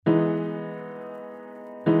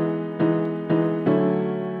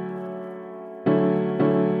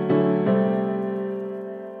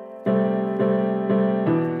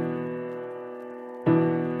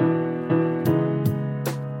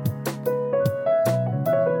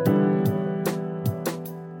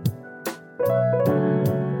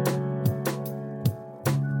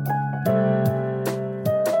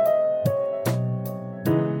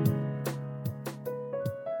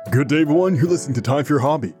day, everyone. You're listening to Time for Your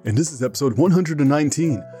Hobby, and this is episode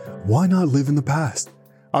 119. Why not live in the past?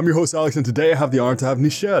 I'm your host, Alex, and today I have the honor to have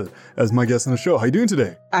Nichelle as my guest on the show. How are you doing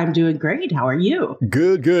today? I'm doing great. How are you?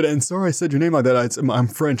 Good. And sorry I said your name like that. I'm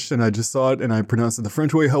French, and I just saw it, and I pronounced it the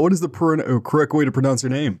French way. What is the correct way to pronounce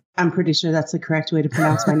your name? I'm pretty sure that's the correct way to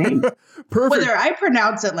pronounce my name. Perfect. Whether I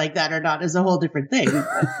pronounce it like that or not is a whole different thing.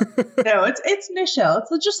 No, it's Nichelle.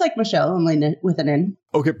 It's just like Michelle, only with an N.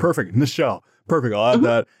 Okay, perfect. Nichelle. Perfect. I'll add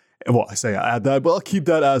that. Well, I add that, but I'll keep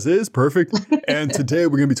that as is. Perfect. And today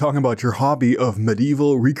we're going to be talking about your hobby of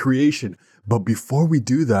medieval recreation. But before we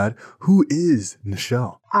do that, who is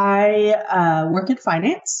Nichelle? I work in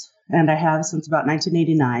finance, and I have since about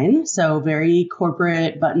 1989. So very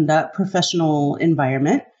corporate, buttoned up, professional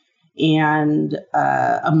environment. And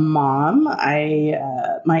a mom.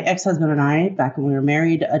 My ex-husband and I, back when we were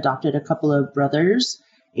married, adopted a couple of brothers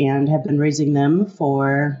and have been raising them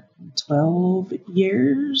for 12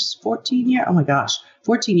 years, 14 years. Oh my gosh,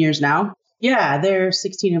 14 years now. Yeah, they're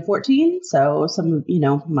 16 and 14. So some of,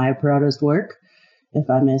 my proudest work, if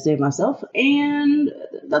I may say myself. And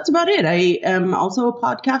that's about it. I am also a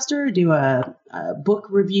podcaster. I do a book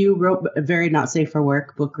review, very not safe for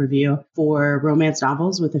work book review for romance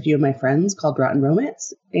novels with a few of my friends called Rotten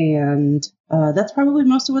Romance. And that's probably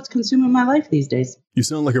most of what's consuming my life these days. You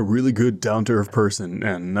sound like a really good down-to-earth person,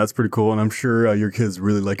 and that's pretty cool. And I'm sure your kids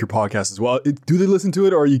really like your podcast as well. Do they listen to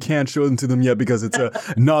it, or you can't show them to them yet because it's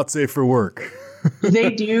not safe for work?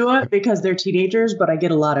 They do because they're teenagers, but I get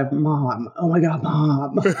a lot of mom. Oh my God,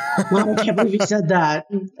 mom, I can't believe you said that.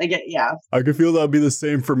 I could feel that'll be the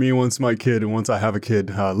same for me once I have a kid,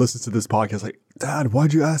 listens to this podcast. Like, Dad,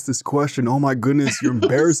 why'd you ask this question? Oh my goodness, you're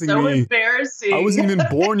embarrassing so me. Embarrassing. I wasn't even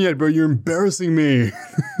born yet, but you're embarrassing me.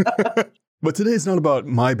 But today it's not about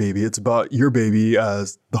my baby. It's about your baby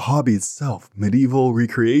as the hobby itself, medieval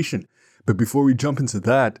recreation. But before we jump into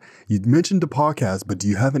that, you mentioned the podcast, but do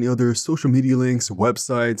you have any other social media links,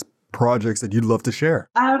 websites, projects that you'd love to share?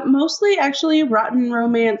 Mostly, actually,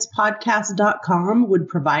 RottenRomancePodcast.com would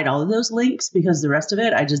provide all of those links because the rest of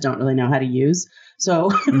it, I just don't really know how to use. So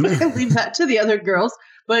I leave that to the other girls.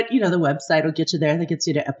 But, the website will get you there. That gets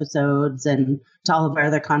you to episodes and to all of our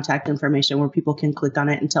other contact information where people can click on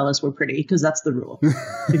it and tell us we're pretty, because that's the rule.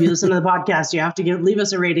 If you listen to the podcast, you have to leave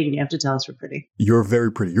us a rating and you have to tell us we're pretty. You're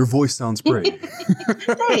very pretty. Your voice sounds pretty.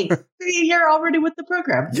 Hey, you're already with the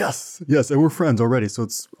program. Yes. And we're friends already. So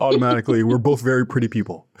it's automatically, we're both very pretty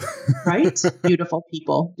people. Right? Beautiful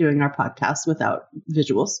people doing our podcast without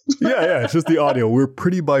visuals. Yeah. It's just the audio. We're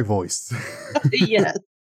pretty by voice. Yes.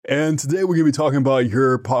 And today we're going to be talking about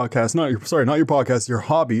your podcast, not your podcast, your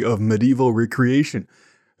hobby of medieval recreation.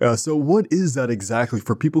 So what is that exactly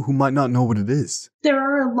for people who might not know what it is? There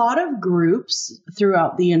are a lot of groups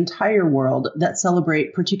throughout the entire world that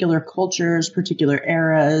celebrate particular cultures, particular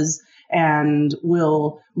eras, and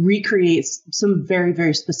will recreate some very,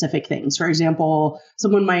 very specific things. For example,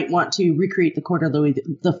 someone might want to recreate the court of Louis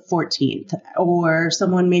XIV, or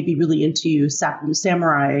someone may be really into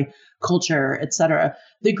samurai culture, etc.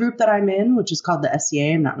 The group that I'm in, which is called the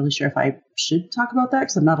SCA, I'm not really sure if I should talk about that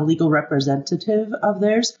because I'm not a legal representative of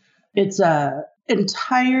theirs. It's an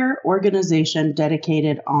entire organization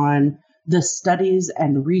dedicated on the studies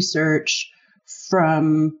and research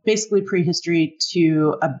from basically prehistory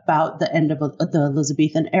to about the end of the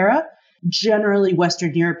Elizabethan era, generally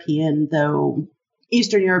Western European, though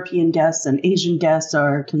Eastern European guests and Asian guests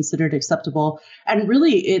are considered acceptable. And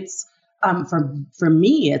really it's for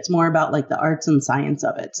me, it's more about like the arts and science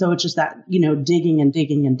of it. So it's just that, digging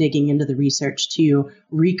into the research to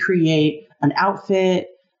recreate an outfit,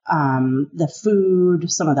 the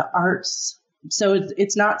food, some of the arts. So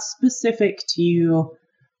it's not specific to,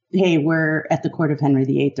 hey, we're at the court of Henry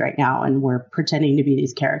VIII right now and we're pretending to be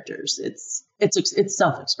these characters. It's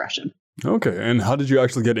self-expression. Okay. And how did you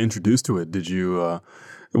actually get introduced to it? Did you,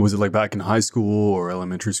 was it like back in high school or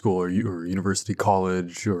elementary school or university,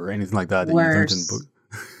 college or anything like that? Worse.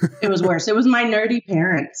 It was worse. It was my nerdy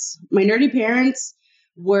parents. My nerdy parents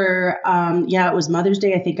were, it was Mother's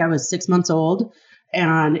Day. I think I was 6 months old.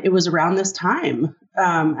 And it was around this time,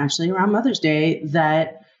 actually around Mother's Day,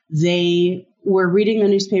 that they were reading the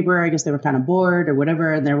newspaper. I guess they were kind of bored or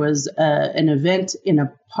whatever. And there was an event in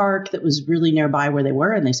a park that was really nearby where they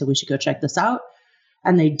were. And they said, we should go check this out.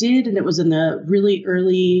 And they did. And it was in the really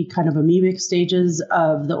early kind of amoebic stages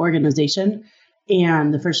of the organization.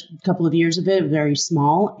 And the first couple of years of it, very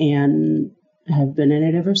small, and have been in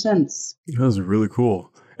it ever since. That was really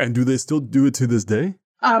cool. And do they still do it to this day?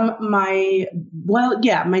 My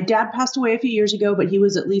dad passed away a few years ago, but he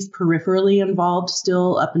was at least peripherally involved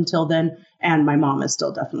still up until then. And my mom is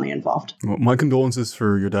still definitely involved. Well, my condolences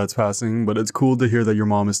for your dad's passing, but it's cool to hear that your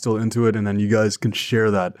mom is still into it and then you guys can share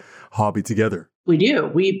that hobby together. We do.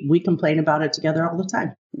 We complain about it together all the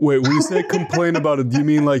time. Wait, when you say complain about it, do you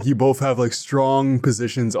mean like you both have like strong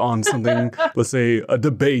positions on something, let's say a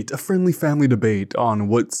debate, a friendly family debate on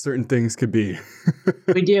what certain things could be?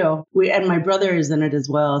 We do. And my brother is in it as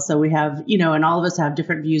well. So we have, and all of us have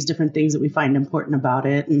different views, different things that we find important about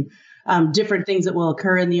it, and different things that will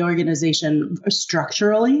occur in the organization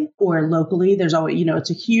structurally or locally. There's always, it's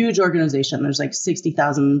a huge organization. There's like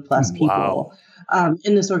 60,000 plus people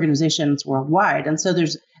in this organization. It's worldwide. And so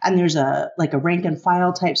there's a rank and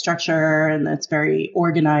file type structure, and it's very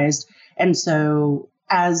organized. And so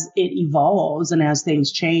as it evolves and as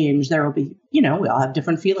things change, there will be, we all have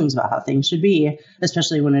different feelings about how things should be,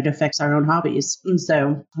 especially when it affects our own hobbies. And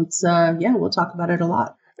so it's, we'll talk about it a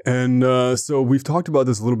lot. And so we've talked about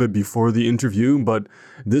this a little bit before the interview, but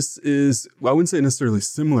this is, I wouldn't say necessarily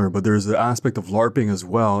similar, but there's an aspect of LARPing as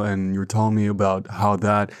well. And you're telling me about how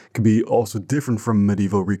that could be also different from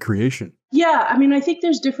medieval recreation. Yeah, I think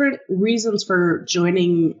there's different reasons for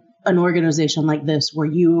joining an organization like this, where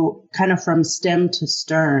you kind of from stem to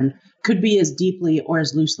stern could be as deeply or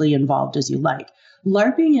as loosely involved as you like.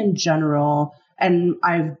 LARPing in general, and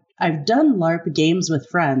I've done LARP games with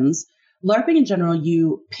friends. LARPing in general,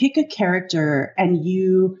 you pick a character and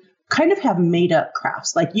you kind of have made up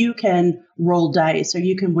crafts. Like you can roll dice, or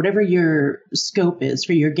you can, whatever your scope is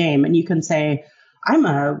for your game, and you can say, I'm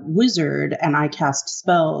a wizard and I cast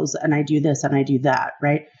spells and I do this and I do that,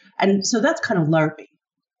 right? And so that's kind of LARPing.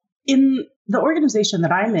 In the organization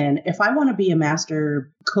that I'm in, if I want to be a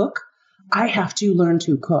master cook, I have to learn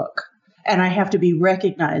to cook. And I have to be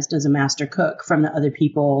recognized as a master cook from the other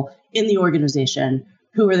people in the organization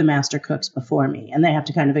who are the master cooks before me. And they have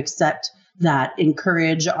to kind of accept that,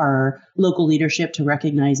 encourage our local leadership to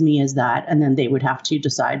recognize me as that. And then they would have to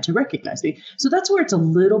decide to recognize me. So that's where it's a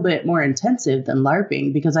little bit more intensive than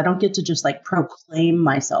LARPing, because I don't get to just like proclaim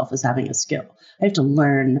myself as having a skill. I have to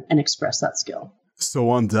learn and express that skill. So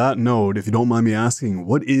on that note, if you don't mind me asking,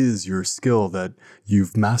 what is your skill that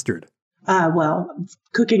you've mastered?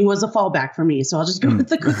 Cooking was a fallback for me, so I'll just go with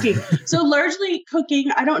the cooking. So largely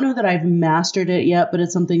cooking, I don't know that I've mastered it yet, but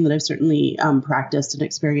it's something that I've certainly practiced and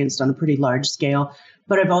experienced on a pretty large scale.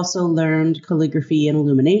 But I've also learned calligraphy and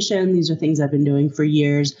illumination. These are things I've been doing for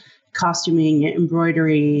years. Costuming,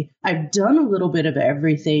 embroidery. I've done a little bit of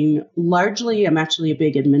everything. Largely, I'm actually a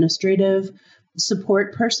big administrative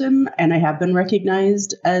support person, and I have been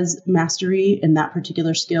recognized as mastery in that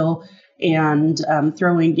particular skill. And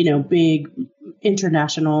throwing, big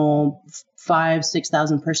international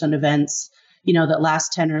 5,000-6,000 person events, that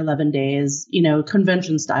last 10 or 11 days,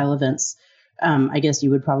 convention style events. I guess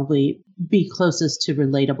you would probably be closest to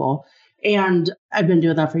relatable. And I've been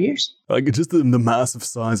doing that for years. Like just the massive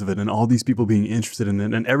size of it and all these people being interested in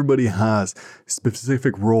it, and everybody has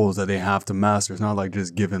specific roles that they have to master. It's not like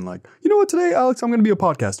just given like, you know what, today, Alex, I'm going to be a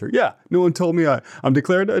podcaster. Yeah, no one told me I'm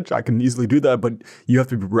declared. I can easily do that, but you have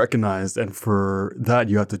to be recognized. And for that,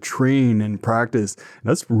 you have to train and practice. And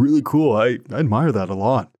that's really cool. I admire that a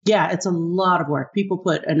lot. Yeah, it's a lot of work. People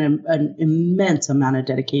put an immense amount of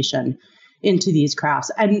dedication into these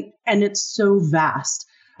crafts. And it's so vast.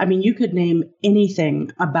 You could name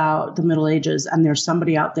anything about the Middle Ages, and there's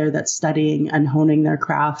somebody out there that's studying and honing their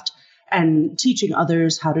craft and teaching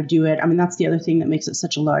others how to do it. That's the other thing that makes it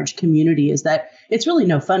such a large community, is that it's really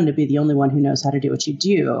no fun to be the only one who knows how to do what you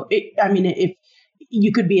do. If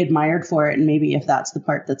you could be admired for it, and maybe if that's the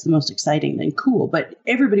part that's the most exciting, then cool. But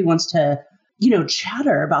everybody wants to,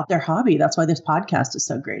 chatter about their hobby. That's why this podcast is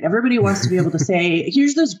so great. Everybody wants to be able to say,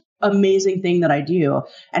 here's this amazing thing that I do.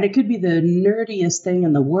 And it could be the nerdiest thing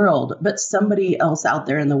in the world, but somebody else out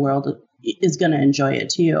there in the world is going to enjoy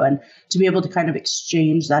it too. And to be able to kind of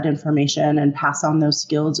exchange that information and pass on those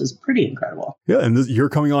skills is pretty incredible. Yeah. And you're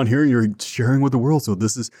coming on here and you're sharing with the world. So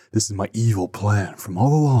this is my evil plan from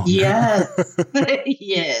all along. Yes.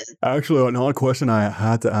 Yes. Actually, another question I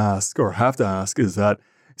had to ask or have to ask is that,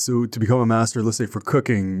 so to become a master, let's say for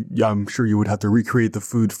cooking, I'm sure you would have to recreate the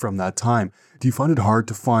food from that time. Do you find it hard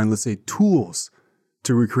to find, let's say, tools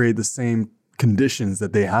to recreate the same conditions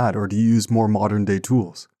that they had, or do you use more modern day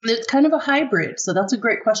tools? It's kind of a hybrid. So that's a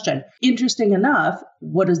great question. Interesting enough,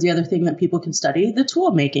 what is the other thing that people can study? The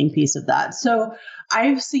tool making piece of that. So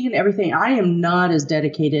I've seen everything. I am not as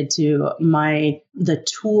dedicated to the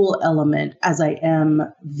tool element as I am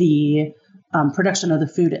the production of the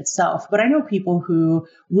food itself. But I know people who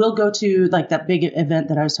will go to like that big event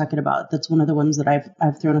that I was talking about. That's one of the ones that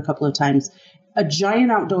I've thrown a couple of times. a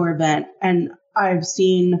giant outdoor event, and I've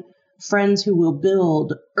seen friends who will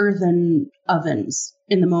build earthen ovens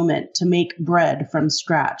in the moment to make bread from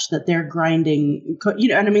scratch that they're grinding,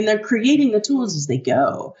 and I mean, they're creating the tools as they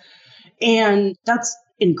go. And that's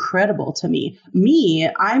incredible to me.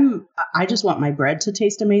 I just want my bread to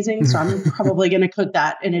taste amazing. So I'm probably going to cook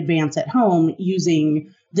that in advance at home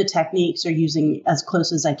using the techniques or using as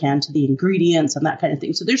close as I can to the ingredients and that kind of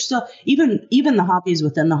thing. So there's still, even the hobbies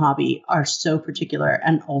within the hobby are so particular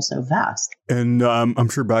and also vast. And I'm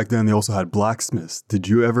sure back then they also had blacksmiths. Did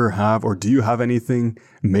you ever have, or do you have anything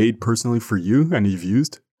made personally for you and you've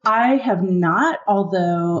used? I have not,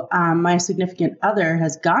 although my significant other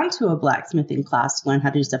has gone to a blacksmithing class to learn how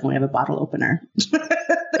to definitely have a bottle opener.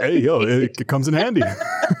 Hey, it comes in handy.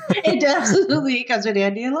 It absolutely comes in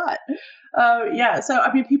handy a lot. So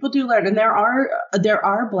I mean, people do learn, and there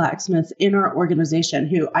are blacksmiths in our organization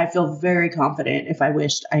who I feel very confident if I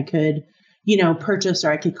wished I could, purchase,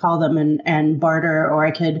 or I could call them and barter, or I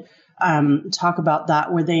could talk about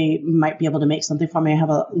that where they might be able to make something for me. I have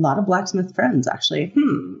a lot of blacksmith friends, actually.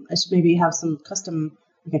 I should maybe have some custom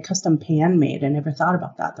pan made. I never thought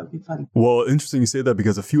about that. That would be fun. Well, interesting you say that,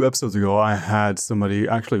 because a few episodes ago, I had somebody,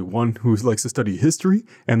 actually one who likes to study history.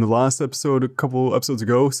 And the last episode, a couple episodes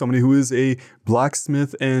ago, somebody who is a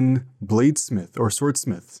blacksmith and bladesmith or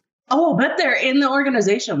swordsmith. Oh, I bet they're in the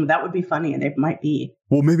organization. That would be funny. And they might be.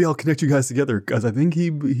 Well, maybe I'll connect you guys together, because I think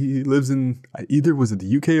he lives in either, was it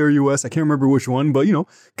the UK or US? I can't remember which one, but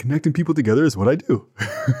connecting people together is what I do.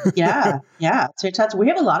 Yeah. So we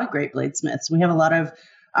have a lot of great bladesmiths. We have a lot of,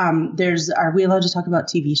 are we allowed to talk about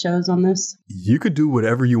TV shows on this? You could do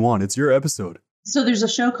whatever you want. It's your episode. So there's a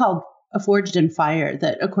show called Forged in Fire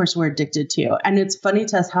that, of course, we're addicted to. And it's funny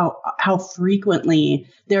to us how frequently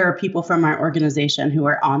there are people from our organization who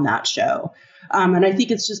are on that show. And I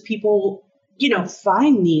think it's just people,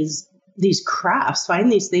 find these crafts,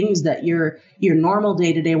 find these things that your normal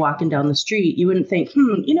day-to-day walking down the street, you wouldn't think,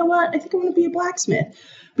 you know what, I think I want to be a blacksmith.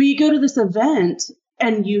 But you go to this event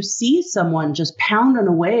and you see someone just pounding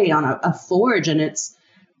away on a forge, and it's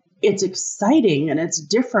exciting and it's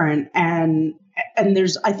different. And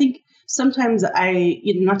there's, I think, sometimes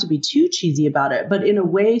not to be too cheesy about it, but in a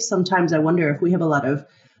way, sometimes I wonder if we have a lot of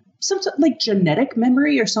something like genetic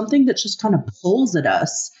memory or something that just kind of pulls at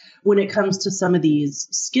us when it comes to some of these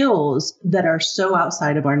skills that are so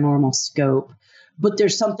outside of our normal scope. But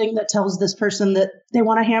there's something that tells this person that they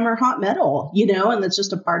want to hammer hot metal, and that's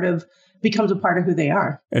just becomes a part of who they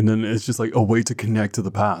are. And then it's just like a way to connect to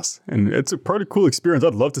the past. And it's a pretty cool experience.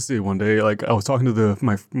 I'd love to see it one day. Like, I was talking to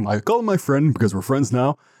I call him my friend because we're friends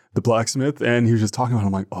now, the blacksmith, and he was just talking about it.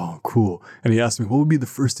 I'm like, oh, cool. And he asked me, what would be the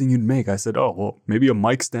first thing you'd make? I said, oh, well, maybe a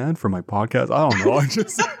mic stand for my podcast. I don't know. I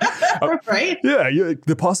just... Right? Yeah,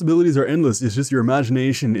 the possibilities are endless. It's just your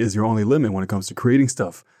imagination is your only limit when it comes to creating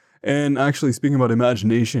stuff. And actually, speaking about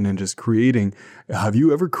imagination and just creating, have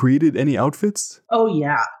you ever created any outfits? Oh,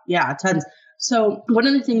 yeah, tons. So one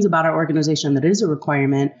of the things about our organization that is a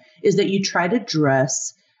requirement is that you try to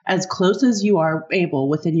dress as close as you are able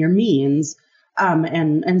within your means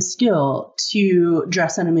and skill to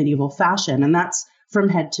dress in a medieval fashion. And that's from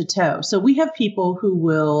head to toe. So we have people who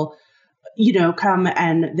will, come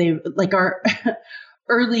and they like our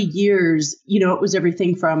early years, it was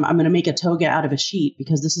everything from I'm going to make a toga out of a sheet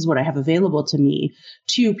because this is what I have available to me,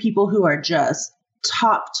 to people who are just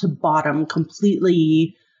top to bottom,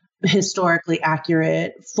 completely historically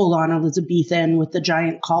accurate, full on Elizabethan with the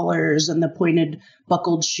giant collars and the pointed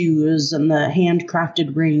buckled shoes and the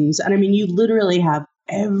handcrafted rings. And I mean, you literally have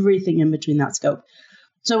everything in between that scope.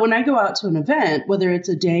 So when I go out to an event, whether it's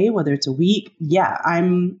a day, whether it's a week,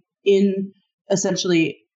 I'm in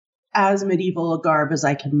essentially as medieval a garb as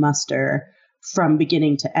I can muster from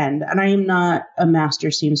beginning to end. And I am not a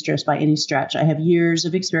master seamstress by any stretch. I have years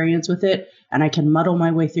of experience with it, and I can muddle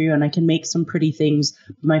my way through, and I can make some pretty things.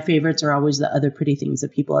 My favorites are always the other pretty things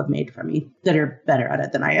that people have made for me that are better at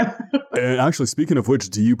it than I am. And actually, speaking of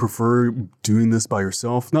which, do you prefer doing this by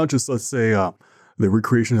yourself? Not just, let's say, the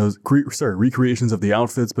recreations of the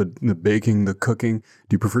outfits, but the baking, the cooking.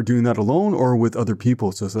 Do you prefer doing that alone or with other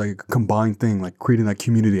people? So it's like a combined thing, like creating that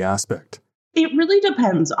community aspect. It really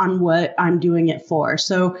depends on what I'm doing it for.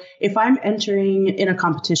 So if I'm entering in a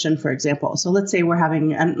competition, for example, so let's say we're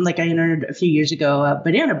having, like I entered a few years ago, a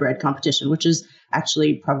banana bread competition, which is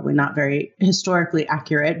actually probably not very historically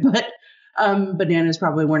accurate, but bananas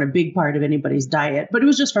probably weren't a big part of anybody's diet, but it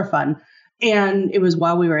was just for fun. And it was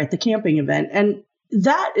while we were at the camping event. And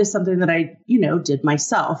that is something that I, did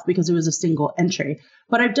myself because it was a single entry.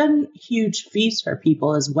 But I've done huge feasts for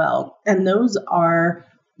people as well. And those are,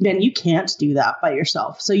 man, you can't do that by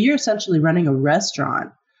yourself. So you're essentially running a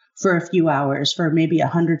restaurant for a few hours for maybe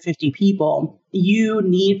 150 people, you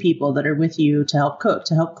need people that are with you to help cook,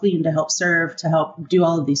 to help clean, to help serve, to help do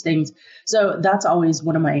all of these things. So that's always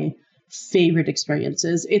one of my favorite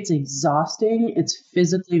experiences. It's exhausting. It's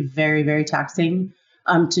physically very, very taxing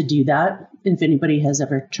to do that. If anybody has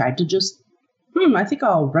ever tried to just, I think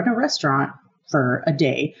I'll run a restaurant for a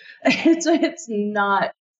day. It's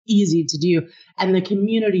not easy to do. And the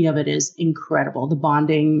community of it is incredible. The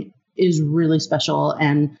bonding is really special.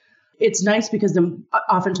 And it's nice because then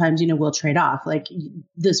oftentimes, we'll trade off. Like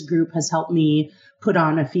this group has helped me put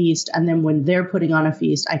on a feast. And then when they're putting on a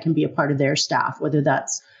feast, I can be a part of their staff, whether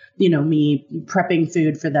that's, me prepping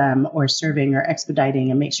food for them or serving or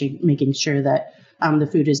expediting and making sure that the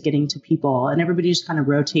food is getting to people, and everybody just kind of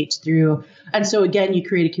rotates through. And so again, you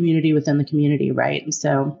create a community within the community, right? And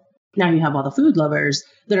so now you have all the food lovers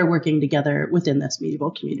that are working together within this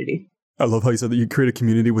medieval community. I love how you said that you create a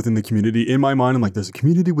community within the community. In my mind, I'm like, there's a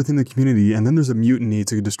community within the community, and then there's a mutiny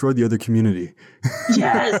to destroy the other community.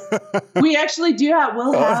 Yes, we actually do have,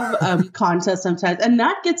 we'll have contests sometimes, and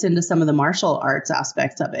that gets into some of the martial arts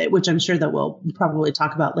aspects of it, which I'm sure that we'll probably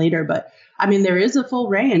talk about later. But I mean, there is a full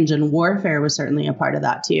range, and warfare was certainly a part of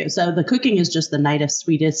that too. So the cooking is just the nicest,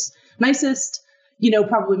 sweetest, nicest,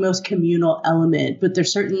 probably most communal element, but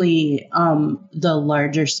there's certainly the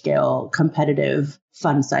larger scale competitive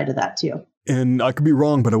fun side of that too. And I could be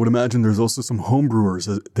wrong, but I would imagine there's also some home brewers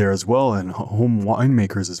there as well, and home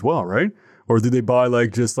winemakers as well, right? Or do they buy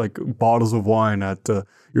just bottles of wine at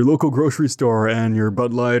your local grocery store and your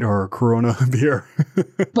Bud Light or Corona beer?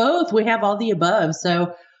 Both. We have all the above.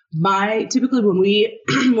 So typically when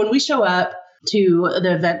we show up to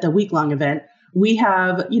the event, the week-long event, we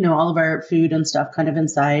have, all of our food and stuff kind of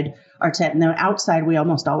inside our tent. And then outside, we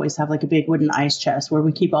almost always have like a big wooden ice chest where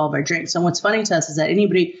we keep all of our drinks. And what's funny to us is that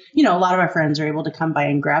anybody, a lot of our friends are able to come by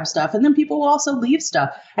and grab stuff. And then people will also leave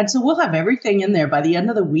stuff. And so we'll have everything in there by the end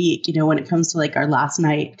of the week, when it comes to like our last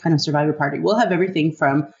night kind of survivor party. We'll have everything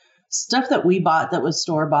from stuff that we bought that was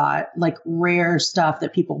store-bought, like rare stuff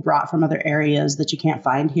that people brought from other areas that you can't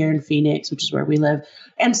find here in Phoenix, which is where we live,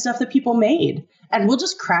 and stuff that people made. And we'll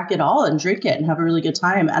just crack it all and drink it and have a really good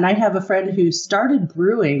time. And I have a friend who started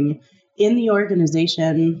brewing in the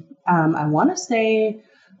organization. I want to say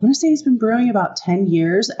he's been brewing about 10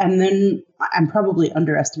 years. And then I'm probably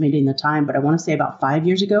underestimating the time, but I want to say about 5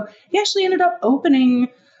 years ago, he actually ended up opening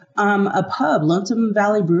a pub, Lonesome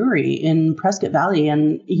Valley Brewery in Prescott Valley.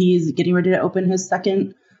 And he's getting ready to open his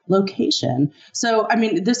second location. So, I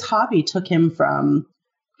mean, this hobby took him from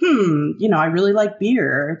I really like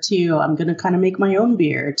beer, to I'm going to kind of make my own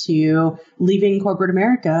beer, to leaving corporate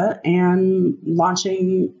America and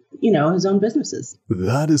launching, his own businesses.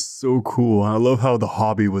 That is so cool. I love how the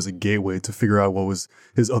hobby was a gateway to figure out what was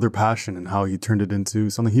his other passion and how he turned it into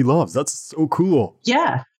something he loves. That's so cool.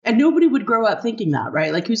 Yeah. And nobody would grow up thinking that,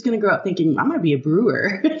 right? Like, who's going to grow up thinking, I'm going to be a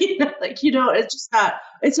brewer? It's just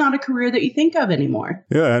it's not a career that you think of anymore.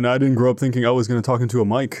 Yeah. And I didn't grow up thinking I was going to talk into a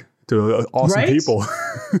mic to awesome people.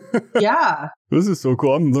 Yeah. This is so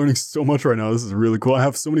cool. I'm learning so much right now. This is really cool. I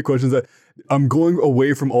have so many questions that I'm going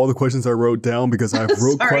away from all the questions I wrote down because I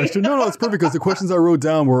wrote questions. No, it's perfect because the questions I wrote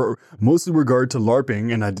down were mostly regard to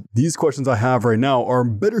LARPing. And these questions I have right now are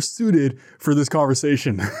better suited for this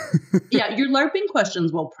conversation. Yeah, your LARPing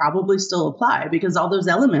questions will probably still apply because all those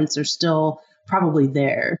elements are still probably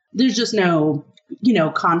there. There's just no,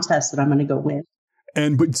 contest that I'm going to go win.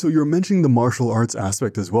 But so you're mentioning the martial arts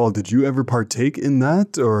aspect as well. Did you ever partake in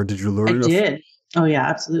that, or did you learn? I did. Oh yeah,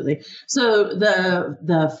 absolutely. So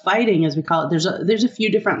the fighting, as we call it, there's a few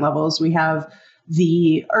different levels. We have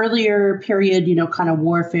the earlier period, kind of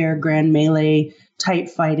warfare, grand melee type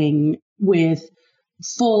fighting with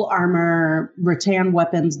full armor, rattan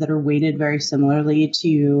weapons that are weighted very similarly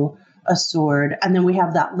to a sword. And then we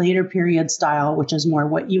have that later period style, which is more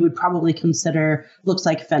what you would probably consider looks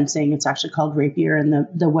like fencing. It's actually called rapier, and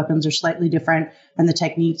the weapons are slightly different and the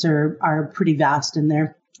techniques are pretty vast in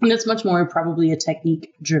there. And it's much more probably a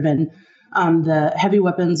technique driven. The heavy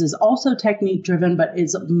weapons is also technique driven, but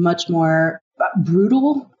is much more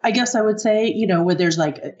brutal, I guess I would say, where there's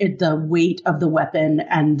like the weight of the weapon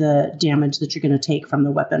and the damage that you're going to take from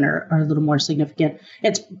the weapon are a little more significant.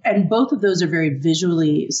 And both of those are very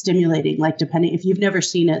visually stimulating, like depending, if you've never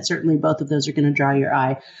seen it, certainly both of those are going to draw your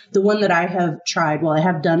eye. The one that I have tried, I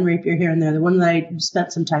have done rapier here and there. The one that I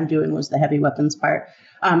spent some time doing was the heavy weapons part.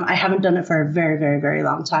 I haven't done it for a very, very, very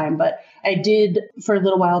long time, but I did for a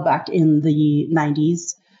little while back in the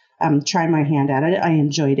 90s. Trying my hand at it. I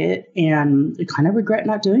enjoyed it and I kind of regret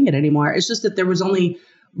not doing it anymore. It's just that there was only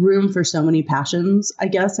room for so many passions, I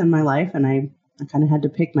guess, in my life. And I kind of had to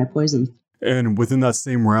pick my poison. And within that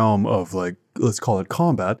same realm of let's call it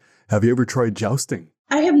combat, Have you ever tried jousting?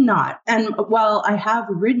 I have not. And while I have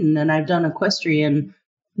ridden and I've done equestrian,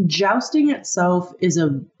 jousting itself is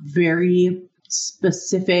a very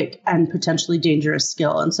specific and potentially dangerous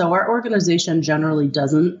skill. And so our organization generally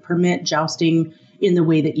doesn't permit jousting in the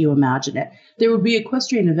way that you imagine it. There would be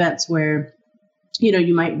equestrian events where,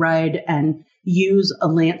 you might ride and use a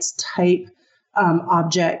lance type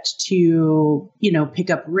object to, pick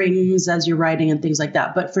up rings as you're riding and things like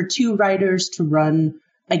that. But for two riders to run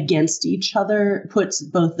against each other puts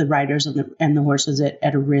both the riders and the horses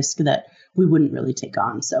at a risk that we wouldn't really take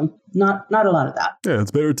on. So not a lot of that. Yeah,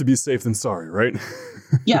 it's better to be safe than sorry, right?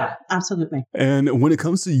 Yeah, absolutely. And when it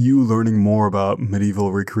comes to you learning more about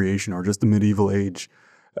medieval recreation or just the medieval age,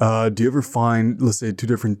 do you ever find, let's say, two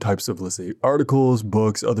different types of, let's say, articles,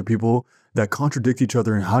 books, other people that contradict each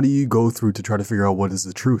other? And how do you go through to try to figure out what is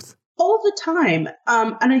the truth? All the time.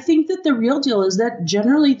 And I think that the real deal is that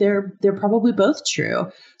generally they're probably both true.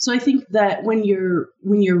 So I think that when you're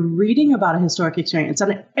reading about a historic experience,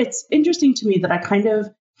 and it's interesting to me that I kind of,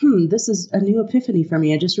 this is a new epiphany for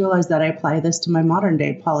me. I just realized that I apply this to my modern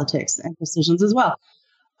day politics and decisions as well.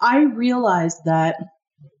 I realized that,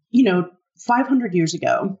 500 years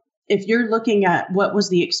ago, if you're looking at what was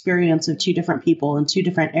the experience of two different people in two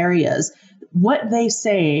different areas, what they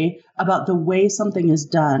say about the way something is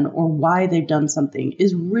done or why they've done something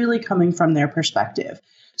is really coming from their perspective.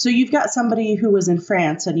 So you've got somebody who was in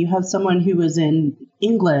France and you have someone who was in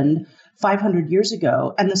England 500 years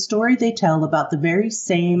ago, and the story they tell about the very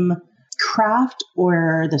same craft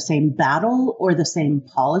or the same battle or the same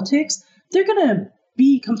politics, they're going to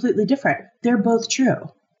be completely different. They're both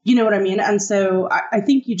true. You know what I mean? And so I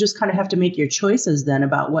think you just kind of have to make your choices then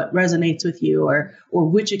about what resonates with you or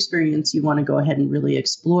which experience you want to go ahead and really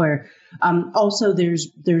explore. Also, there's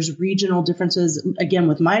regional differences. Again,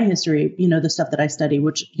 with my history, the stuff that I study,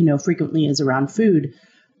 which, frequently is around food,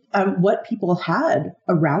 what people had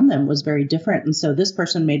around them was very different. And so this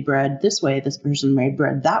person made bread this way, this person made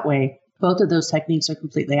bread that way. Both of those techniques are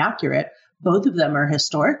completely accurate. Both of them are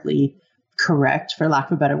historically correct, for lack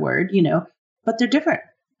of a better word, but they're different.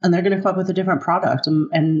 And they're going to come up with a different product,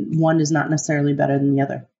 and one is not necessarily better than the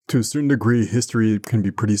other. To a certain degree, history can be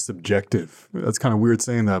pretty subjective. That's kind of weird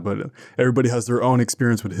saying that, but everybody has their own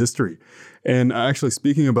experience with history. And actually,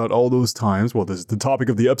 speaking about all those times, well, this is the topic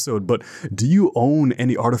of the episode, but do you own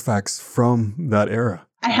any artifacts from that era?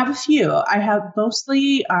 I have a few. I have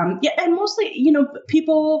mostly, and mostly,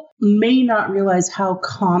 people may not realize how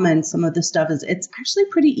common some of this stuff is. It's actually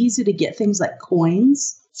pretty easy to get things like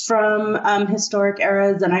coins from historic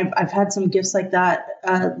eras. And I've had some gifts like that,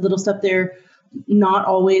 little stuff there, not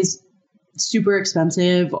always super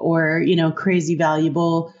expensive or, crazy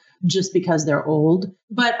valuable just because they're old.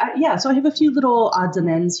 But so I have a few little odds and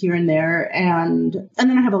ends here and there. And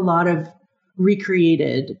then I have a lot of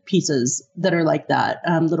recreated pieces that are like that,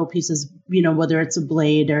 little pieces, whether it's a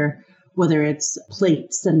blade or whether it's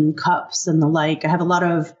plates and cups and the like. I have a lot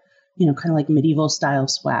of kind of like medieval style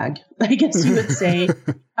swag, I guess you would say,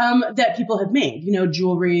 that people have made,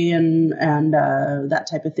 jewelry and that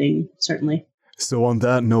type of thing, certainly. So on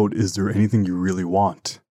that note, is there anything you really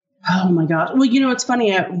want? Oh my God. Well, it's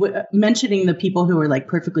funny, mentioning the people who are like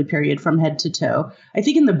perfectly period from head to toe. I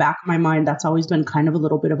think in the back of my mind, that's always been kind of a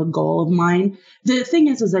little bit of a goal of mine. The thing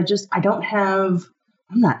is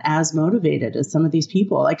I'm not as motivated as some of these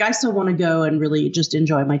people. Like I still want to go and really just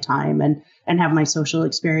enjoy my time and have my social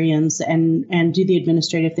experience and do the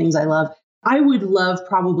administrative things I love. I would love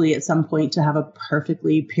probably at some point to have a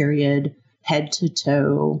perfectly period head to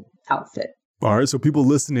toe outfit. All right. So people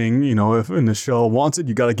listening, if Nichelle wants it,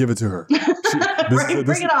 you got to give it to her.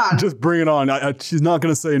 Bring it on. Just bring it on. She's not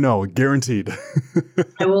going to say no. Guaranteed.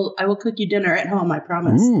 I will cook you dinner at home. I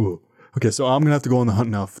promise. Ooh. Okay, so I'm going to have to go on the hunt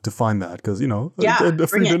now to find that because, a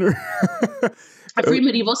free dinner. A free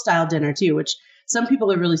medieval style dinner too, which some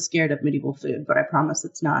people are really scared of medieval food, but I promise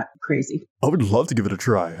it's not crazy. I would love to give it a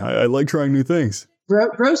try. I like trying new things.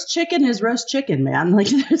 Roast chicken is roast chicken, man. Like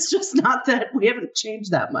it's just not that we haven't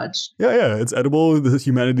changed that much. Yeah. It's edible. The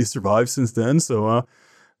humanity survived since then. So,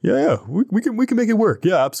 we can make it work.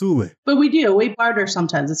 Yeah, absolutely. But we do. We barter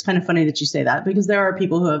sometimes. It's kind of funny that you say that because there are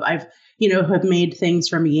people who who have made things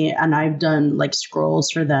for me and I've done like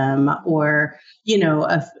scrolls for them or,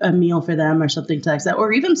 a meal for them or something like that,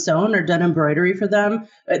 or even sewn or done embroidery for them.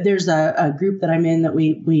 There's a group that I'm in that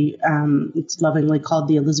we it's lovingly called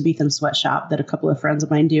the Elizabethan Sweatshop that a couple of friends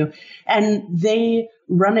of mine do. And they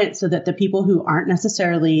run it so that the people who aren't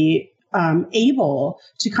necessarily able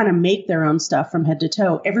to kind of make their own stuff from head to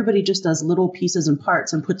toe, everybody just does little pieces and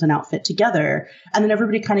parts and puts an outfit together. And then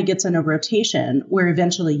everybody kind of gets in a rotation where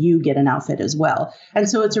eventually you get an outfit as well. And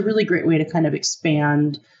so it's a really great way to kind of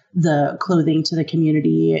expand the clothing to the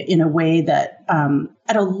community in a way that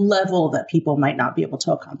at a level that people might not be able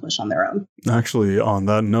to accomplish on their own. Actually, on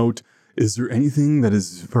that note, is there anything that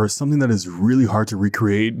is, or something that is really hard to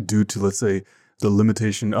recreate due to, let's say, the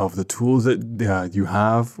limitation of the tools that you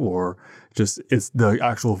have, or just it's the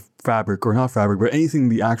actual fabric, or not fabric, but anything,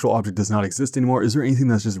 the actual object does not exist anymore? Is there anything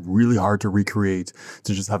that's just really hard to recreate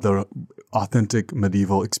to just have the authentic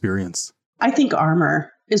medieval experience? I think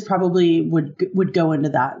armor is probably would go into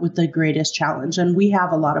that with the greatest challenge. And we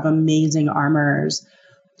have a lot of amazing armors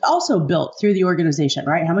also built through the organization,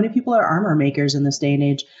 right? How many people are armor makers in this day and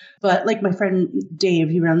age? But like my friend Dave,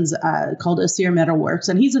 he runs called Asir Metalworks,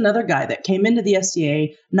 and he's another guy that came into the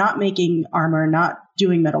SCA not making armor, not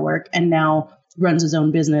doing metalwork, and now runs his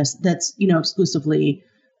own business that's, exclusively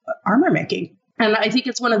armor making. And I think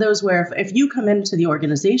it's one of those where if you come into the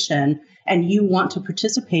organization and you want to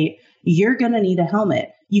participate, you're going to need a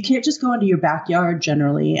helmet. You can't just go into your backyard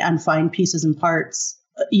generally and find pieces and parts,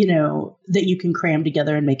 that you can cram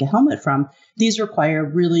together and make a helmet from. These require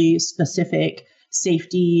really specific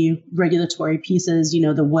safety regulatory pieces.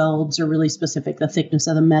 The welds are really specific. The thickness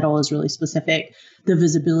of the metal is really specific. The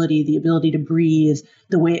visibility, the ability to breathe,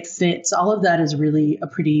 the way it fits, all of that is really a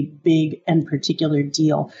pretty big and particular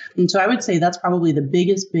deal. And so I would say that's probably the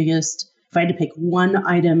biggest, if I had to pick one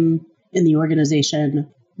item in the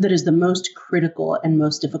organization that is the most critical and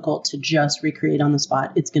most difficult to just recreate on the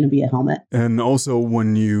spot, it's going to be a helmet. And also,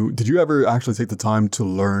 did you ever actually take the time to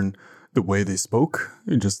learn the way they spoke,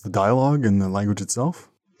 just the dialogue and the language itself?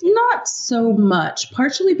 Not so much,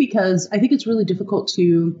 partially because I think it's really difficult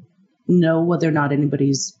to know whether or not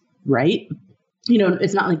anybody's right.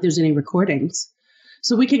 It's not like there's any recordings.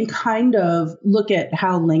 So we can kind of look at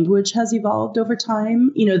how language has evolved over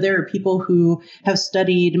time. There are people who have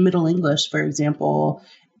studied Middle English, for example,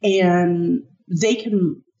 and they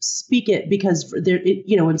can speak it because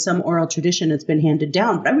in some oral tradition it's been handed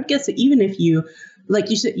down. But I would guess that even if you, like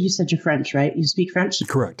you said you're French, right? You speak French?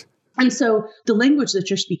 Correct. And so the language that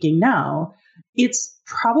you're speaking now, it's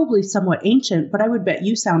probably somewhat ancient, but I would bet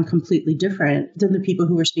you sound completely different than the people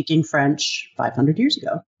who were speaking French 500 years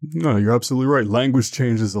ago. No, you're absolutely right. Language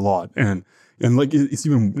changes a lot. And like it's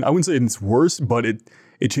even, I wouldn't say it's worse, but it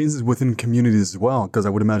changes within communities as well. Because I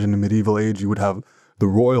would imagine in the medieval age, you would have the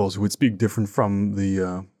royals who would speak different from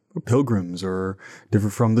the pilgrims or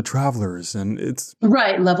different from the travelers. And it's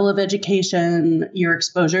right. Level of education, your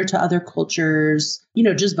exposure to other cultures,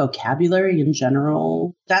 just vocabulary in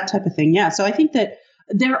general, that type of thing. Yeah. So I think that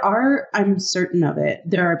I'm certain of it,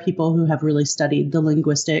 there are people who have really studied the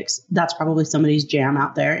linguistics. That's probably somebody's jam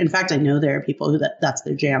out there. In fact, I know there are people who that's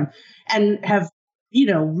their jam and have,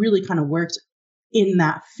 really kind of worked in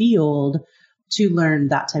that field to learn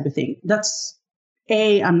that type of thing.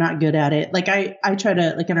 I'm not good at it. Like I try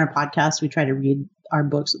to, like in our podcast, we try to read our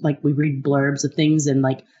books, like we read blurbs of things, and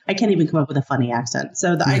like I can't even come up with a funny accent.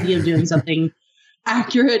 So the idea of doing something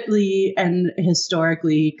accurately and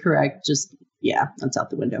historically correct, that's out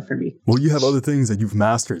the window for me. Well, you have other things that you've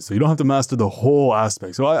mastered, so you don't have to master the whole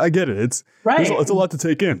aspect. So I get it. It's a lot to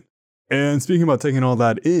take in. And speaking about taking all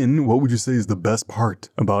that in, what would you say is the best part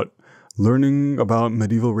about learning about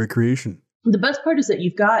medieval recreation? The best part is that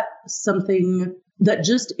you've got something that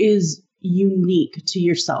just is unique to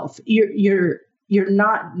yourself. You're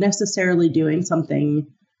not necessarily doing something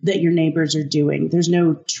that your neighbors are doing. There's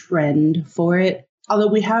no trend for it. Although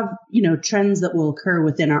we have, trends that will occur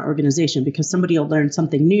within our organization because somebody will learn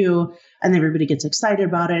something new and then everybody gets excited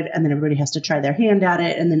about it and then everybody has to try their hand at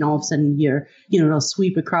it. And then all of a sudden it'll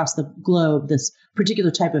sweep across the globe, this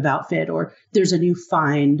particular type of outfit, or there's a new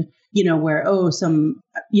find, where, some,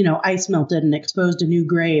 ice melted and exposed a new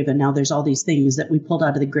grave. And now there's all these things that we pulled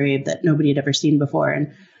out of the grave that nobody had ever seen before.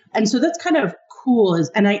 And so that's kind of cool.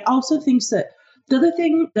 And I also think that the other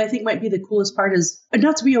thing that I think might be the coolest part is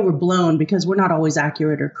not to be overblown because we're not always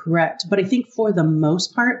accurate or correct. But I think for the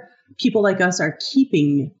most part, people like us are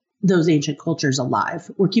keeping those ancient cultures alive.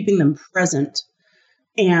 We're keeping them present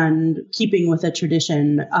and keeping with a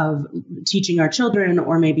tradition of teaching our children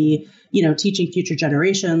or maybe, teaching future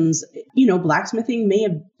generations. Blacksmithing may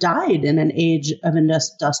have died in an age of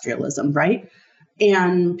industrialism, right?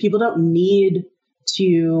 And people don't need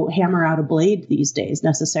to hammer out a blade these days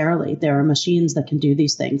necessarily. There are machines that can do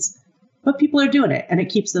these things, but people are doing it and it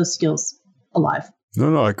keeps those skills alive.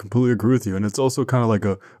 No, I completely agree with you. And it's also kind of like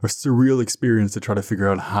a surreal experience to try to figure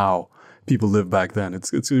out how people lived back then.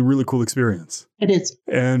 It's a really cool experience. It is.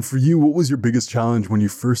 And for you, what was your biggest challenge when you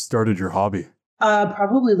first started your hobby?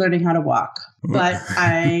 Probably learning how to walk, but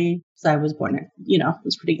I was born,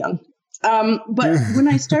 was pretty young. But when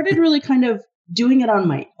I started really kind of doing it on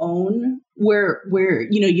my own, where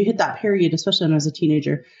you hit that period, especially when I was a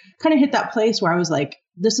teenager, kind of hit that place where I was like,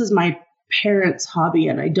 this is my parents' hobby,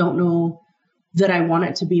 and I don't know that I want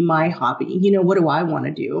it to be my hobby. What do I want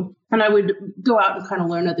to do? And I would go out and kind of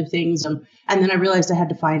learn other things. And then I realized I had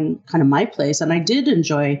to find kind of my place. And I did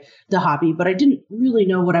enjoy the hobby, but I didn't really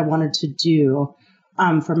know what I wanted to do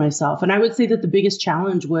for myself. And I would say that the biggest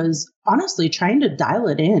challenge was honestly trying to dial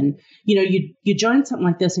it in. You join something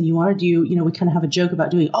like this and you want to do, we kind of have a joke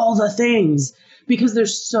about doing all the things because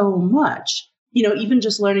there's so much. Even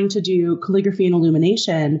just learning to do calligraphy and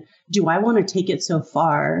illumination, do I want to take it so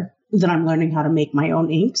far that I'm learning how to make my own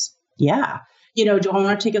inks? Yeah. Do I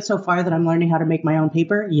want to take it so far that I'm learning how to make my own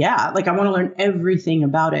paper? Yeah. Like I want to learn everything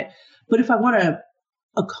about it. But if I want to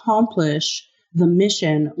accomplish the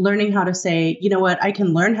mission, learning how to say, you know what, I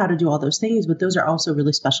can learn how to do all those things, but those are also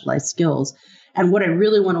really specialized skills. And what I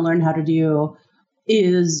really want to learn how to do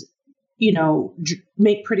is,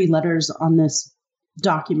 make pretty letters on this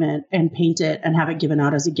document and paint it and have it given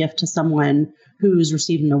out as a gift to someone who's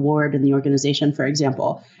received an award in the organization, for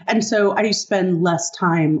example. And so I spend less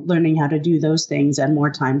time learning how to do those things and more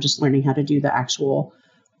time just learning how to do the actual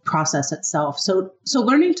process itself. So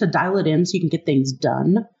learning to dial it in so you can get things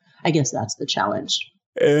done, I guess that's the challenge.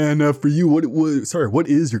 And for you, what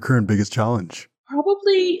is your current biggest challenge?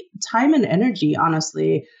 Probably time and energy,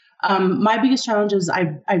 honestly. My biggest challenge is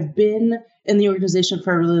I've been in the organization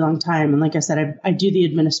for a really long time. And like I said, I do the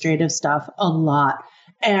administrative stuff a lot.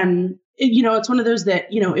 And, it's one of those that,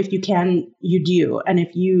 if you can, you do. And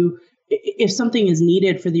if something is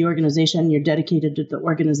needed for the organization, you're dedicated to the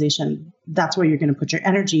organization, that's where you're going to put your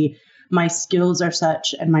energy. My skills are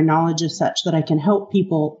such and my knowledge is such that I can help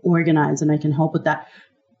people organize and I can help with that.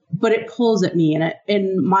 But it pulls at me.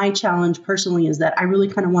 And my challenge personally is that I really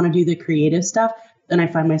kind of want to do the creative stuff. And I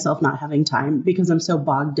find myself not having time because I'm so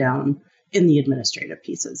bogged down in the administrative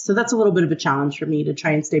pieces. So that's a little bit of a challenge for me to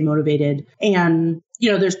try and stay motivated. And,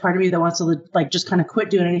 there's part of me that wants to just kind of quit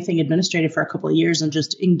doing anything administrative for a couple of years and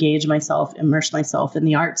just engage myself, immerse myself in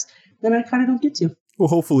the arts. Then I kind of don't get to. Well,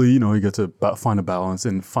 hopefully, you get to find a balance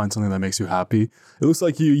and find something that makes you happy. It looks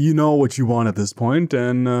like you know what you want at this point,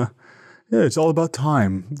 and it's all about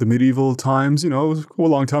time. The medieval times, it was a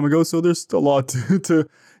long time ago, so there's a lot to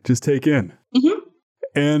just take in. Mm-hmm.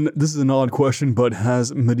 And this is an odd question, but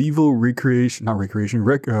has medieval recreation,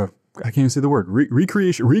 I can't even say the word,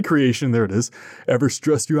 recreation, there it is, ever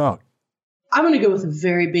stressed you out? I'm going to go with a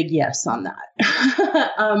very big yes on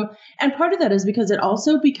that. And part of that is because it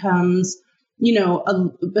also becomes,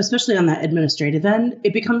 especially on that administrative end,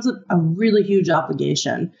 it becomes a really huge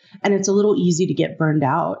obligation and it's a little easy to get burned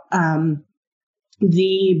out.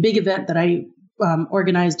 The big event that I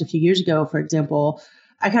organized a few years ago, for example,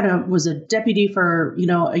 I kind of was a deputy for,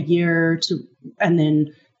 a year and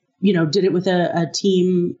then, did it with a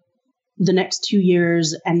team the next 2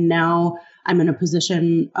 years. And now I'm in a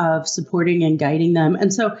position of supporting and guiding them.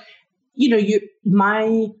 And so,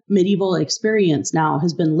 my medieval experience now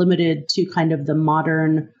has been limited to kind of the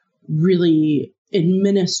modern, really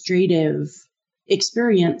administrative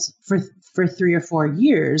experience for 3 or 4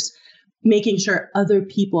 years, making sure other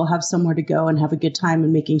people have somewhere to go and have a good time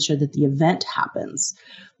and making sure that the event happens.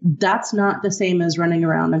 That's not the same as running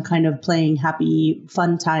around and kind of playing happy,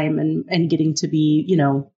 fun time and getting to be,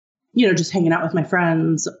 just hanging out with my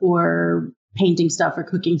friends or painting stuff or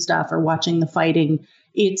cooking stuff or watching the fighting.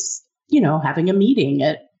 It's, having a meeting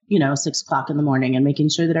at, 6:00 in the morning and making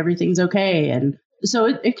sure that everything's okay. And so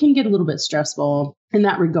it can get a little bit stressful in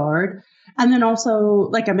that regard. And then also,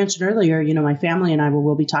 like I mentioned earlier, my family and I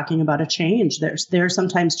will be talking about a change. There are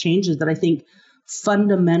sometimes changes that I think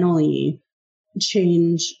fundamentally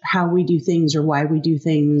change how we do things or why we do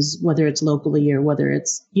things, whether it's locally or whether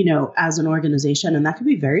it's, as an organization. And that can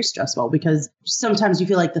be very stressful because sometimes you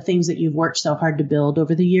feel like the things that you've worked so hard to build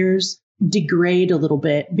over the years degrade a little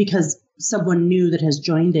bit because someone new that has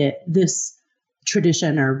joined it, this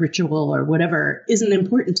tradition or ritual or whatever isn't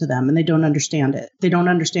important to them and they don't understand it. They don't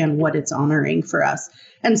understand what it's honoring for us.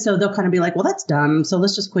 And so they'll kind of be like, well, that's dumb. So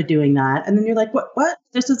let's just quit doing that. And then you're like, what?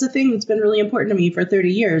 This is a thing that's been really important to me for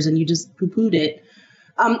 30 years and you just poo-pooed it.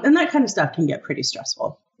 And that kind of stuff can get pretty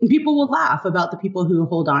stressful. And people will laugh about the people who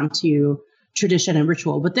hold on to tradition and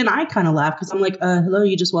ritual. But then I kind of laugh because I'm like, hello,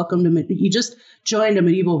 you just joined a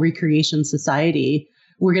medieval recreation society.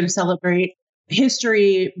 We're going to celebrate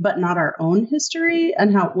history, but not our own history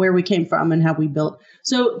and where we came from and how we built.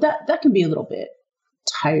 So that can be a little bit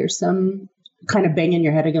tiresome, kind of banging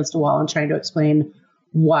your head against a wall and trying to explain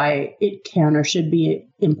why it can or should be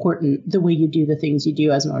important the way you do the things you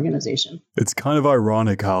do as an organization. It's kind of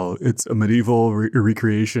ironic how it's a medieval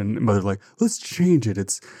recreation, but they're like, let's change it.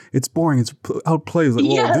 It's boring. It's outplayed. It's like,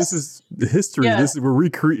 well, this is history. Yeah. This is we're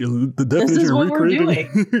recreating the definition. This is what we're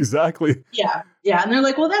doing. Exactly. Yeah. Yeah. And they're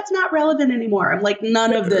like, well, that's not relevant anymore. I'm like,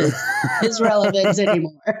 none of this is relevant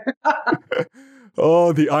anymore.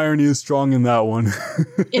 Oh, the irony is strong in that one.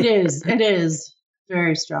 It is. It is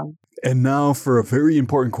very strong. And now for a very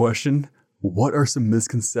important question. What are some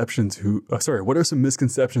misconceptions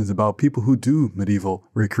about people who do medieval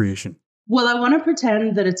recreation? Well, I want to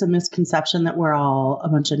pretend that it's a misconception that we're all a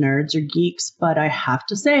bunch of nerds or geeks, but I have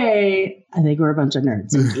to say, I think we're a bunch of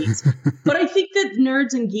nerds and geeks. But I think that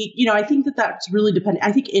nerds and geek, I think that that's really dependent.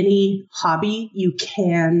 I think any hobby you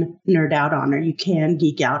can nerd out on or you can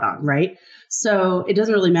geek out on, right? So it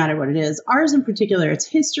doesn't really matter what it is. Ours in particular, it's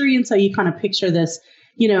history. And so you kind of picture this,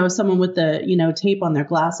 someone with the, tape on their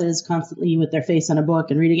glasses constantly with their face on a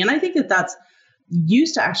book and reading. And I think that that's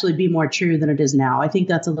used to actually be more true than it is now. I think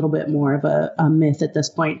that's a little bit more of a myth at this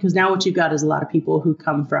point, because now what you've got is a lot of people who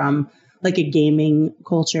come from like a gaming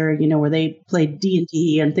culture, where they played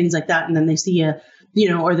D&D and things like that. And then they see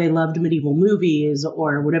or they loved medieval movies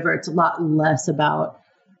or whatever. It's a lot less about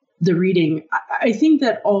the reading. I think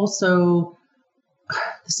that also,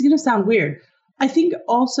 this is going to sound weird. I think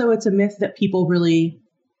also it's a myth that people really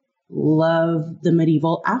love the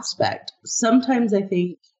medieval aspect. Sometimes I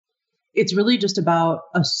think it's really just about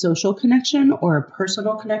a social connection or a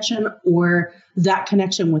personal connection or that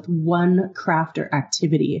connection with one craft or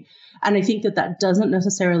activity. And I think that doesn't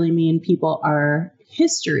necessarily mean people are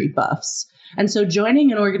history buffs. And so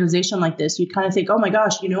joining an organization like this, you kind of think, oh my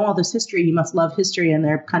gosh, all this history, you must love history. And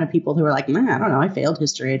they're kind of people who are like, man, I don't know, I failed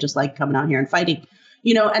history. I just like coming out here and fighting,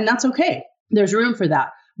 and that's okay. There's room for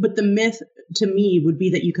that. But the myth to me would be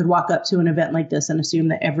that you could walk up to an event like this and assume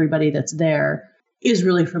that everybody that's there is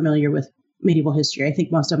really familiar with medieval history. I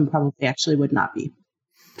think most of them probably actually would not be.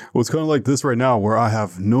 Well, it's kind of like this right now where I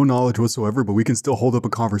have no knowledge whatsoever, but we can still hold up a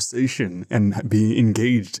conversation and be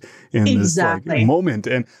engaged in this moment.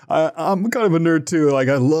 And I'm kind of a nerd too. Like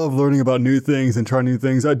I love learning about new things and trying new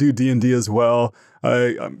things. I do D&D as well.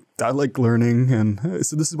 I like learning. And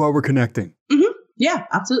so this is why we're connecting. Mm-hmm. Yeah,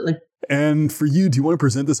 absolutely. And for you, do you want to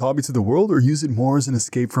present this hobby to the world or use it more as an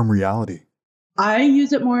escape from reality? I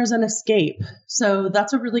use it more as an escape. So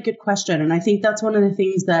that's a really good question. And I think that's one of the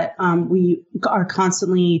things that we are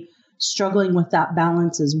constantly struggling with, that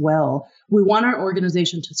balance as well. We want our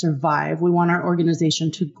organization to survive. We want our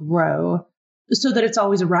organization to grow so that it's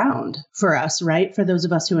always around for us, right? For those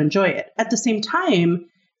of us who enjoy it. At the same time,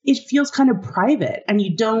 it feels kind of private and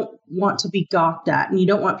you don't want to be gawked at and you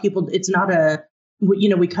don't want people, it's not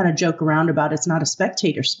we kind of joke around about it's not a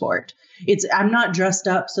spectator sport. I'm not dressed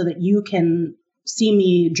up so that you can see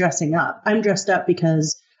me dressing up. I'm dressed up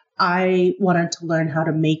because I wanted to learn how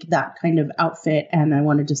to make that kind of outfit and I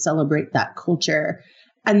wanted to celebrate that culture.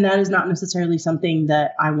 And that is not necessarily something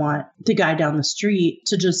that I want the guy down the street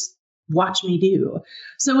to just watch me do.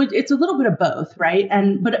 So it's a little bit of both, right?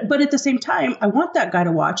 But at the same time, I want that guy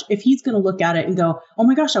to watch if he's going to look at it and go, oh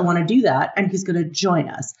my gosh, I want to do that. And he's going to join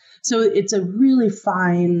us. So it's a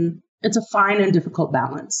fine and difficult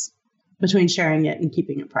balance between sharing it and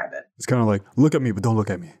keeping it private. It's kind of like, look at me, but don't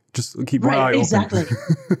look at me. Just keep one eye open. Exactly.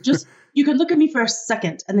 You can look at me for a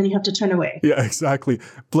second and then you have to turn away. Yeah, exactly.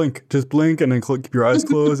 Just blink and then keep your eyes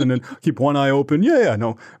closed and then keep one eye open. Yeah,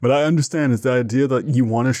 no. But I understand it's the idea that you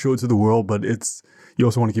want to show it to the world, but you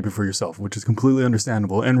also want to keep it for yourself, which is completely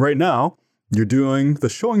understandable. And right now, you're doing the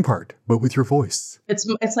showing part, but with your voice.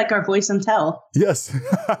 It's like our voice and tell. Yes,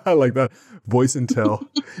 I like that. Voice and tell.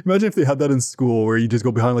 Imagine if they had that in school where you just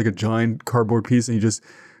go behind like a giant cardboard piece and you just,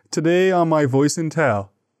 today on my voice and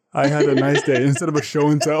tell, I had a nice day instead of a show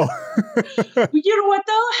and tell. You know what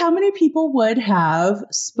though? How many people would have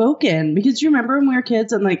spoken? Because you remember when we were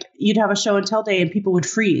kids and like you'd have a show and tell day and people would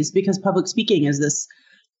freeze because public speaking is this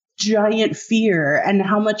giant fear, and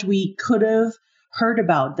how much we could have heard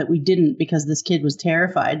about that we didn't because this kid was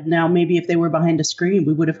terrified. Now, maybe if they were behind a screen,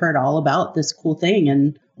 we would have heard all about this cool thing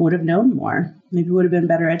and would have known more. Maybe would have been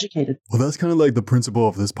better educated. Well, that's kind of like the principle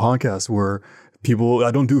of this podcast where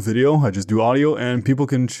I don't do video, I just do audio, and people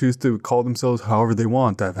can choose to call themselves however they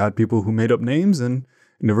want. I've had people who made up names and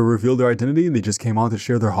never revealed their identity. They just came on to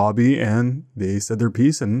share their hobby and they said their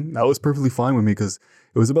piece, and that was perfectly fine with me because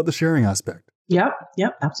it was about the sharing aspect.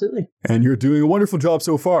 Yep, absolutely. And you're doing a wonderful job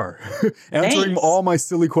so far, answering all my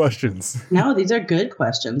silly questions. No, these are good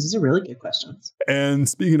questions. These are really good questions. And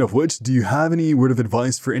speaking of which, do you have any word of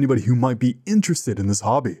advice for anybody who might be interested in this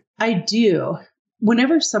hobby? I do.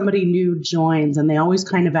 Whenever somebody new joins and they always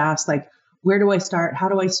kind of ask like, where do I start? How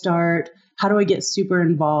do I start? How do I get super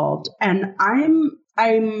involved? And I'm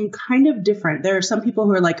kind of different. There are some people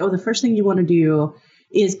who are like, oh, the first thing you want to do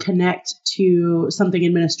is connect to something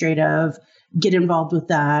administrative, get involved with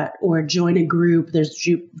that, or join a group. There's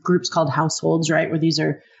groups called households, right?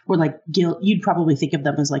 Where like guild, you'd probably think of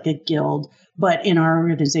them as like a guild, but in our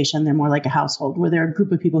organization, they're more like a household where they're a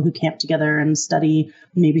group of people who camp together and study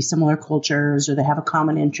maybe similar cultures, or they have a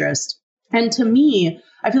common interest. And to me,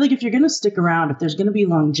 I feel like if you're going to stick around, if there's going to be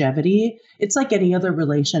longevity, it's like any other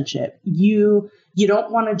relationship. You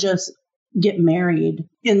don't want to just get married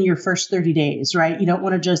in your first 30 days, right? You don't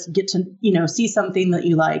want to just get to, see something that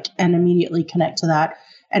you like and immediately connect to that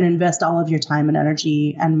and invest all of your time and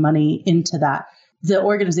energy and money into that. The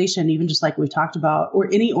organization, even just like we talked about, or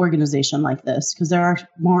any organization like this, because there are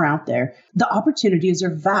more out there, the opportunities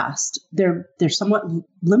are vast. They're somewhat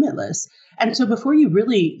limitless. And so before you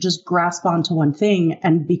really just grasp onto one thing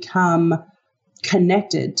and become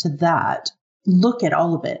connected to that, look at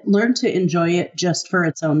all of it. Learn to enjoy it just for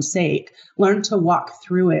its own sake. Learn to walk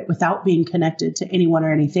through it without being connected to anyone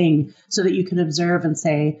or anything, so that you can observe and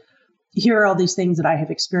say, here are all these things that I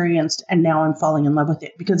have experienced, and now I'm falling in love with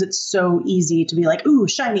it. Because it's so easy to be like, ooh,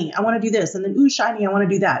 shiny, I want to do this. And then, ooh, shiny, I want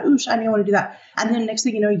to do that. Ooh, shiny, I want to do that. And then next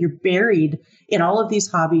thing you know, you're buried in all of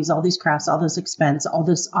these hobbies, all these crafts, all this expense, all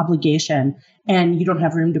this obligation, and you don't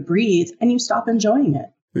have room to breathe, and you stop enjoying it.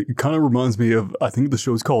 It kind of reminds me of, I think the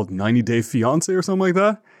show's called 90 Day Fiancé or something like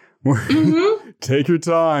that. Take your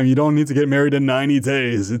time. You don't need to get married in 90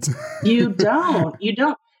 days. You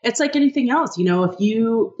don't. It's like anything else. If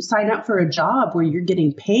you sign up for a job where you're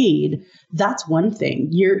getting paid, that's one thing.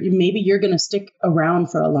 Maybe you're going to stick around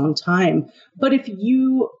for a long time. But if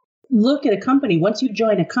you look at a company, once you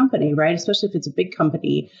join a company, right, especially if it's a big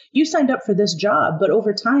company, you signed up for this job, but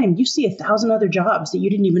over time you see 1,000 other jobs that you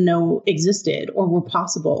didn't even know existed or were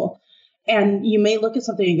possible. And you may look at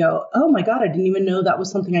something and go, oh my God, I didn't even know that was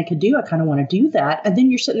something I could do. I kind of want to do that. And then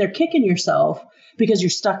you're sitting there kicking yourself because you're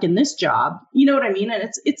stuck in this job. You know what I mean? And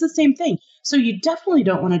it's the same thing. So you definitely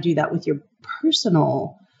don't want to do that with your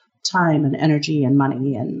personal time and energy and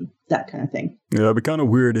money and that kind of thing. Yeah, it'd be kind of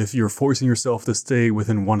weird if you're forcing yourself to stay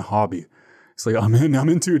within one hobby. It's like, I'm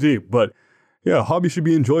in too deep. But yeah, hobby should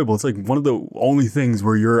be enjoyable. It's like one of the only things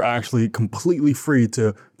where you're actually completely free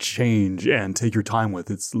to change and take your time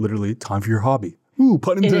with. It's literally time for your hobby. Ooh,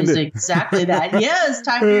 pun intended. It is exactly that. Yes,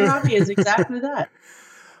 time for your hobby is exactly that.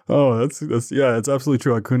 Oh, that's it's absolutely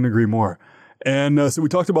true. I couldn't agree more. And so we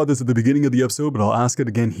talked about this at the beginning of the episode, but I'll ask it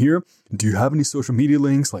again here. Do you have any social media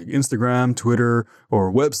links like Instagram, Twitter,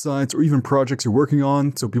 or websites, or even projects you're working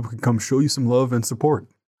on so people can come show you some love and support?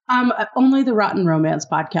 Only the Rotten Romance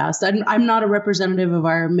podcast. I'm not a representative of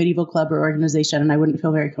our medieval club or organization, and I wouldn't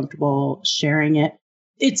feel very comfortable sharing it.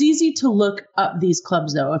 It's easy to look up these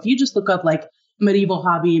clubs, though. If you just look up like medieval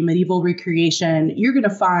hobby, medieval recreation, you're going to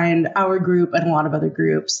find our group and a lot of other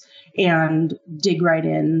groups and dig right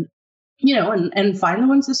in, and find the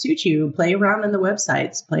ones that suit you. Play around in the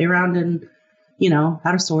websites, play around in,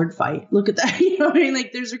 how to sword fight. Look at that.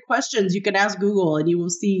 Like there's questions you can ask Google and you will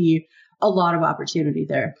see a lot of opportunity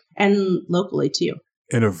there, and locally too.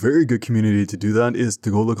 And a very good community to do that is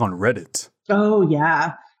to go look on Reddit. Oh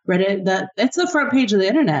yeah. Reddit, that's the front page of the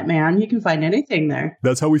internet, man. You can find anything there.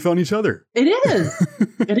 That's how we found each other. It is.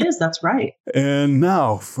 It is. That's right. And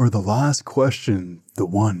now for the last question, the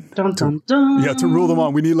one. Dun, dun, dun. Yeah, to rule them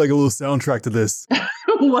on. We need like a little soundtrack to this.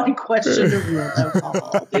 One question to rule them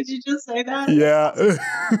all. Did you just say that? Yeah.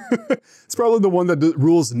 It's probably the one that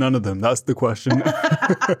rules none of them. That's the question.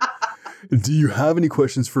 Do you have any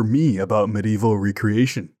questions for me about medieval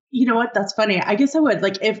recreation? You know what? That's funny. I guess I would.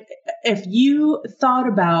 Like if you thought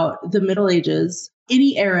about the Middle Ages,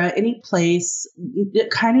 any era, any place,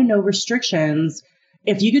 kind of no restrictions,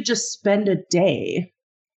 if you could just spend a day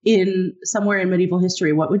in somewhere in medieval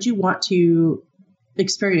history, what would you want to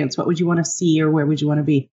experience? What would you want to see, or where would you want to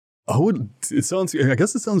be? I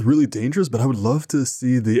guess it sounds really dangerous, but I would love to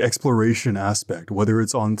see the exploration aspect, whether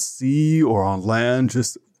it's on sea or on land,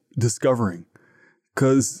 just discovering.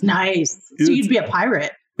 Nice. So you'd be a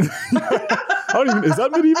pirate. Is that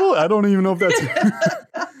medieval? I don't even know if that's.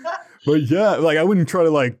 But yeah, like I wouldn't try to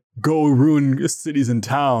like go ruin cities and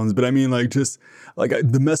towns, but I mean like just like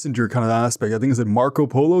the messenger kind of aspect. I think it's a Marco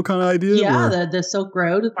Polo kind of idea. Yeah, the Silk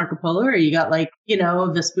Road with Marco Polo, or you got like,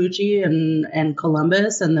 Vespucci and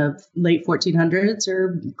Columbus and the late 1400s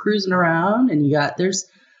are cruising around, and there's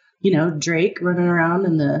Drake running around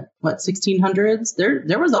in the 1600s.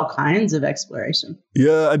 There was all kinds of exploration.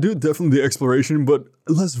 Yeah, I do definitely the exploration, but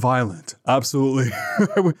less violent. Absolutely.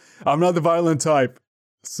 I'm not the violent type.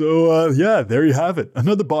 So yeah, there you have it.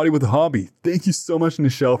 Another body with a hobby. Thank you so much,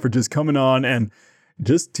 Nichelle, for just coming on and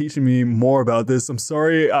just teaching me more about this. I'm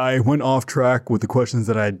sorry I went off track with the questions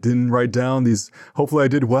that I didn't write down. Hopefully I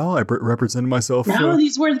did well. I represented myself. No,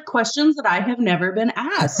 these were questions that I have never been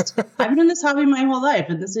asked. I've been in this hobby my whole life,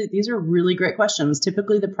 and these are really great questions.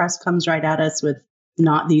 Typically, the press comes right at us with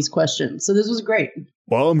not these questions. So this was great.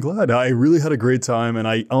 Well, I'm glad. I really had a great time, and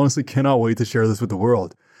I honestly cannot wait to share this with the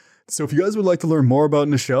world. So if you guys would like to learn more about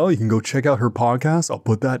Nichelle, you can go check out her podcast. I'll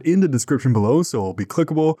put that in the description below, so it'll be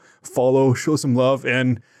clickable. Follow, show some love,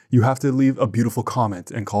 and you have to leave a beautiful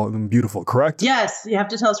comment and call them beautiful, correct? Yes, you have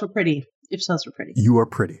to tell us we're pretty. You have to tell us we're pretty. You are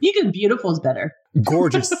pretty. You can beautiful is better.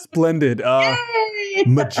 Gorgeous, splendid,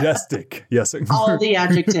 majestic. Yes. All the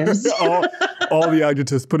adjectives. all the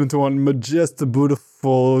adjectives put into one. Majestic,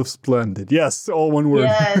 beautiful, splendid. Yes, all one word.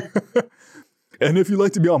 Yes. And if you'd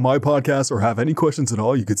like to be on my podcast or have any questions at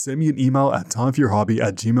all, you could send me an email at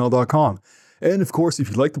timeforyourhobby@gmail.com. And of course, if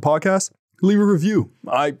you like the podcast, leave a review.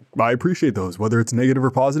 I appreciate those, whether it's negative or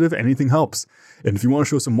positive, anything helps. And if you want to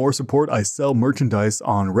show some more support, I sell merchandise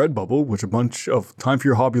on Redbubble, which a bunch of Time for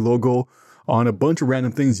Your Hobby logo on a bunch of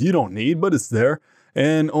random things you don't need, but it's there.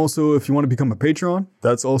 And also, if you want to become a Patreon,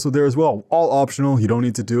 that's also there as well. All optional. You don't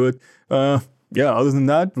need to do it. Yeah, other than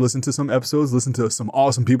that, listen to some episodes, listen to some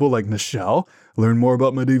awesome people like Nichelle, learn more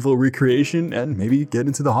about medieval recreation, and maybe get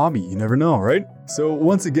into the hobby. You never know, right? So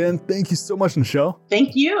once again, thank you so much, Nichelle.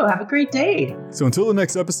 Thank you. Have a great day. So until the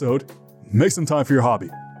next episode, make some time for your hobby.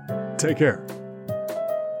 Take care.